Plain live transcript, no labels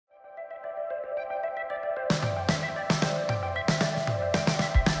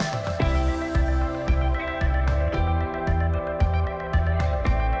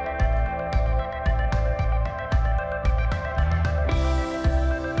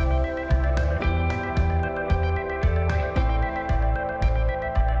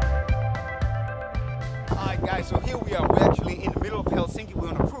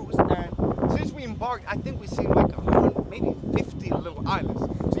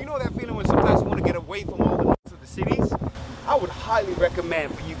know that feeling when sometimes you want to get away from all the noise of the cities? I would highly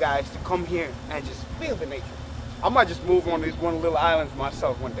recommend for you guys to come here and just feel the nature. I might just move on these one little islands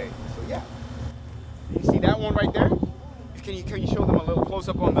myself one day. So yeah. You see that one right there? Can you show them a little close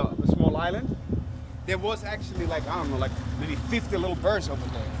up on the small island? There was actually like, I don't know, like maybe 50 little birds over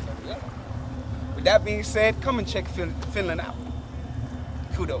there. So yeah. With that being said, come and check Finland out.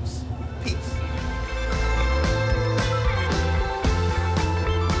 Kudos. Peace.